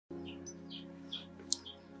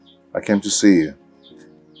I came to see you.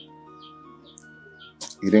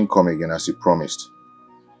 You didn't come again as you promised.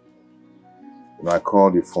 When I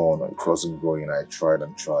called your phone, it wasn't going. I tried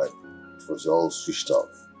and tried. It was all switched off.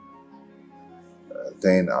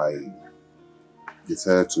 Then I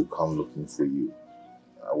decided to come looking for you.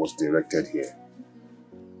 I was directed here.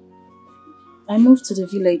 I moved to the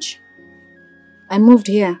village. I moved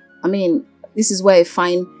here. I mean, this is where I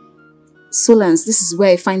find solace. This is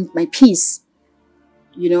where I find my peace.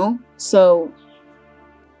 You know? So,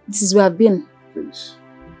 this is where I've been. Please.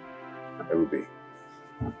 Everybody.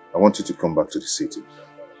 I want you to come back to the city.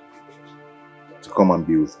 To come and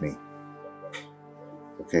be with me.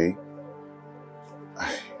 Okay?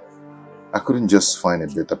 I couldn't just find a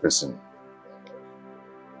better person.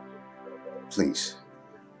 Please.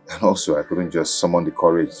 And also, I couldn't just summon the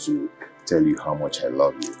courage to tell you how much I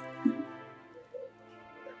love you.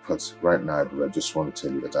 But right now, I just want to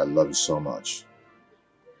tell you that I love you so much.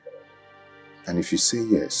 And if you say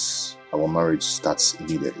yes, our marriage starts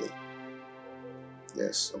immediately.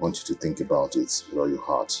 Yes, I want you to think about it with all your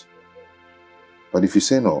heart. But if you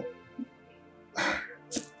say no,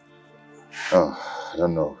 I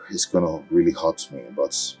don't know, it's gonna really hurt me,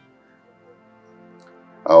 but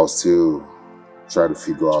I'll still try to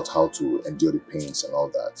figure out how to endure the pains and all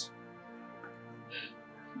that.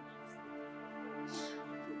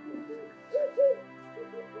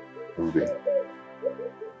 Ruby,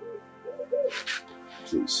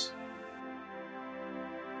 please.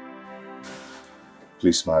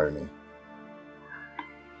 Please marry me.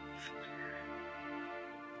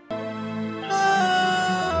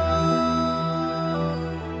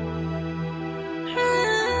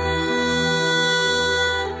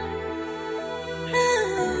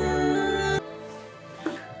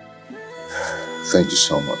 Thank you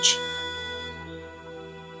so much.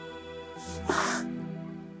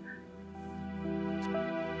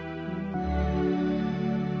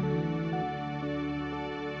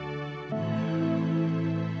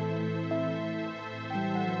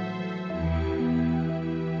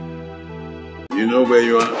 You know where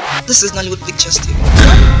you are? This is Nollywood Pictures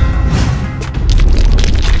TV.